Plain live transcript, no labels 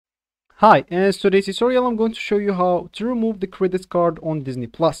Hi, in today's tutorial I'm going to show you how to remove the credit card on Disney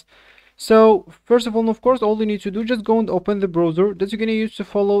Plus. So first of all, all you need to do, just go and open the browser that you're going to use to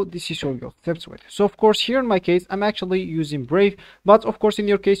follow this tutorial steps with. So of course, here in my case, I'm actually using Brave, but of course in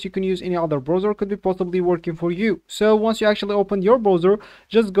your case, you can use any other browser, could be possibly working for you. So once you actually open your browser,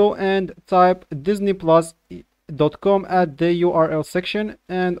 just go and type disneyplus.com at the URL section,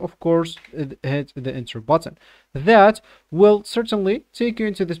 and of course hit the enter button. That will certainly take you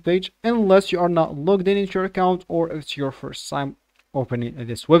into this page unless you are not logged in into your account or it's your first time opening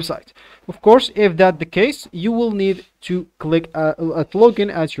this website. Of course, if that's the case, you will need to click at login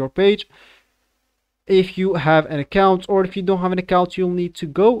at your page if you have an account, or if you don't have an account, you'll need to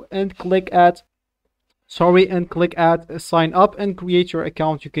go and click at sign up and create your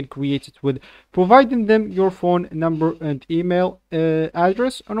account. You can create it with providing them your phone number and email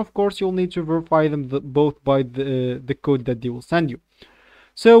address, and of course you'll need to verify them both by the code that they will send you.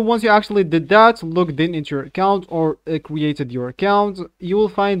 So once you actually did that, logged in into your account or created your account, you will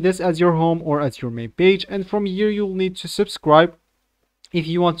find this as your home or as your main page, and from here you'll need to subscribe if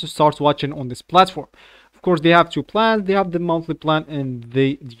you want to start watching on this platform. Of course, they have two plans. They have the monthly plan and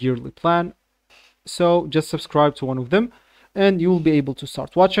the yearly plan. So just subscribe to one of them and you will be able to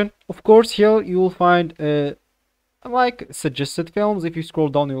start watching. Of course, here you will find like suggested films. If you scroll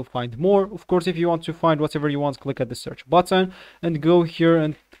down, you will find more. Of course, if you want to find whatever you want, click at the search button and go here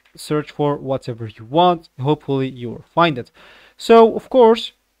and search for whatever you want. Hopefully you will find it. So of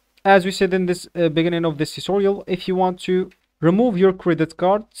course, as we said in this beginning of this tutorial, if you want to remove your credit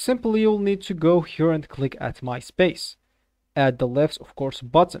card, simply you'll need to go here and click at My Space at the left, of course,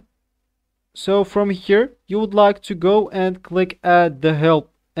 button. So from here, you would like to go and click at the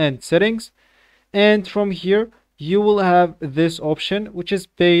help and settings. And from here, you will have this option, which is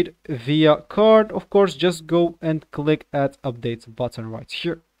paid via card. Of course, just go and click at update button right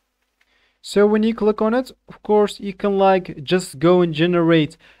here. So when you click on it, of course, you can like just go and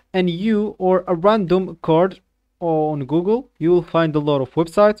generate a new or a random card on Google. You will find a lot of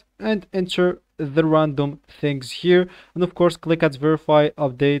websites and enter the random things here, and of course click at verify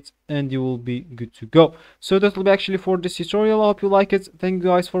update and you will be good to go. So that will be actually for this tutorial. I hope you like it. Thank you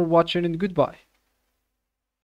guys for watching and goodbye.